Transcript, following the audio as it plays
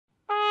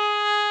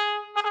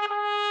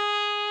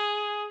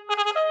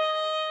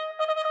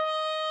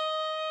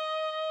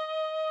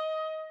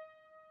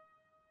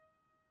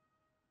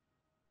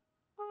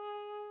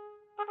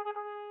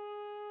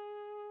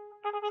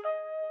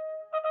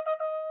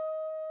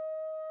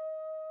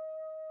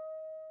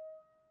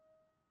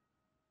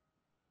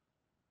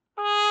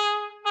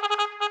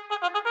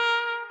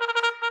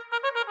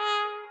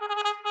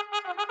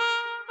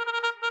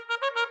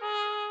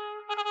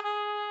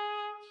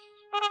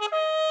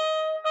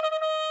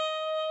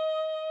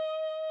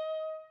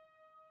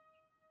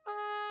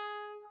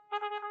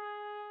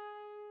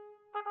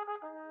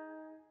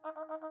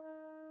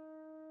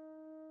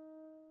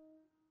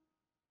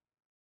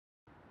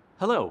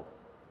Hello,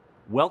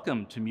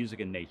 welcome to Music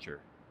and Nature.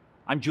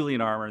 I'm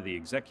Julian Armour, the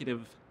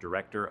Executive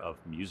Director of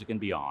Music and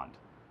Beyond.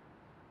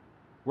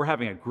 We're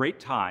having a great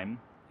time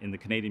in the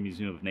Canadian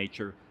Museum of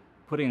Nature,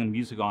 putting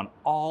music on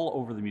all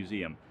over the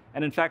museum.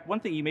 And in fact, one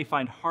thing you may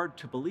find hard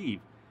to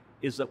believe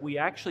is that we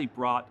actually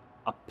brought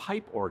a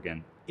pipe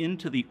organ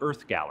into the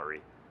Earth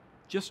Gallery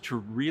just to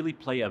really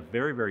play a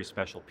very, very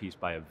special piece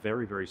by a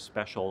very, very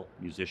special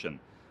musician,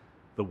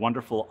 the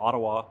wonderful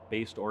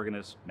Ottawa-based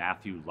organist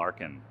Matthew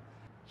Larkin.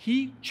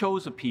 He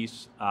chose a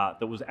piece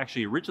that was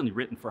actually originally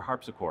written for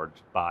harpsichord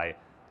by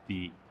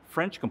the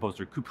French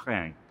composer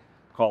Couperin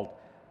called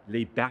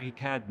Les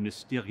Baricades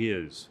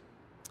mystérieuses.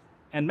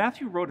 And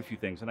Matthew wrote a few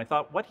things, and I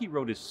thought what he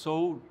wrote is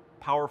so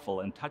powerful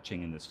and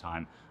touching in this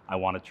time, I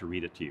wanted to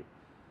read it to you.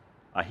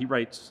 He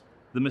writes,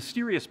 "The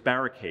mysterious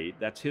barricade,"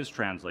 that's his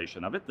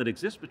translation of it, "that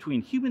exists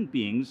between human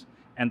beings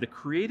and the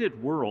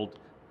created world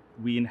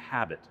we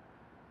inhabit.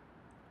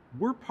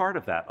 We're part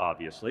of that,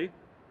 obviously,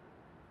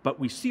 but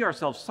we see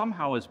ourselves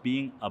somehow as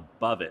being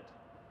above it.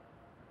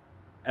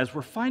 As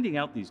we're finding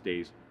out these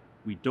days,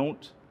 we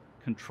don't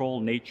control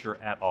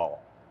nature at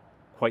all,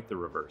 quite the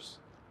reverse."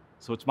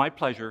 So it's my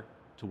pleasure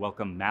to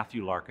welcome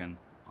Matthew Larkin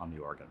on the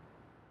organ.